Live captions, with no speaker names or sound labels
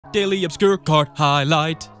Daily Obscure Card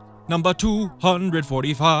Highlight, number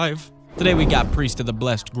 245. Today we got Priest of the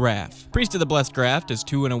Blessed Graf. Priest of the Blessed Graf is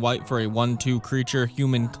 2 and a white for a 1/2 creature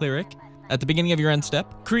human cleric. At the beginning of your end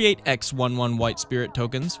step, create X 1/1 white spirit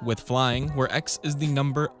tokens with flying, where X is the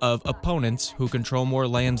number of opponents who control more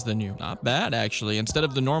lands than you. Not bad, actually. Instead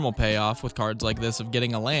of the normal payoff with cards like this of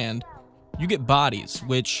getting a land, you get bodies,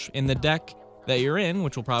 which in the deck that you're in,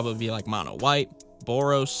 which will probably be like mono white,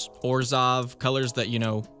 Boros, Orzhov, colors that, you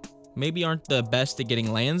know, maybe aren't the best at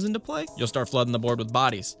getting lands into play, you'll start flooding the board with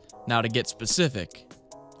bodies. Now to get specific,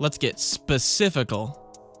 let's get specifical.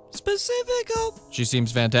 She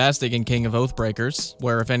seems fantastic in King of Oathbreakers,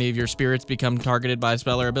 where if any of your spirits become targeted by a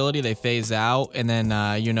spell or ability, they phase out, and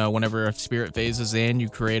then, you know, whenever a spirit phases in, you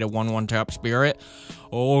create a 1/1 tap spirit.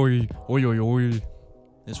 Oi, oi, oi, oi.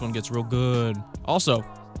 This one gets real good. Also,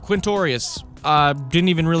 Quintorius. Didn't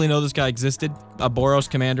even really know this guy existed. A Boros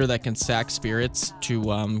commander that can sack spirits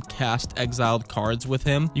to cast exiled cards with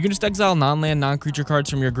him. You can just exile non-land, non-creature cards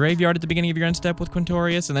from your graveyard at the beginning of your end step with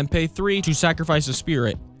Quintorius, and then pay 3 to sacrifice a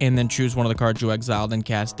spirit, and then choose one of the cards you exiled and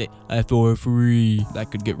cast it for free.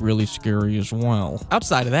 That could get really scary as well.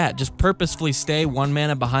 Outside of that, just purposefully stay 1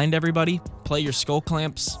 mana behind everybody, play your Skull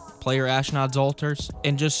Clamps, play your Ashnod's Altars,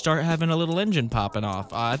 and just start having a little engine popping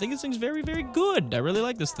off. I think this thing's very, very good. I really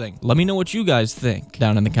like this thing. Let me know what you guys think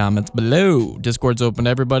down in the comments below. Discord's open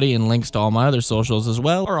to everybody, and links to all my other socials as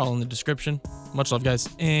well are all in the description. Much love, guys,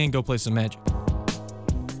 and go play some Magic.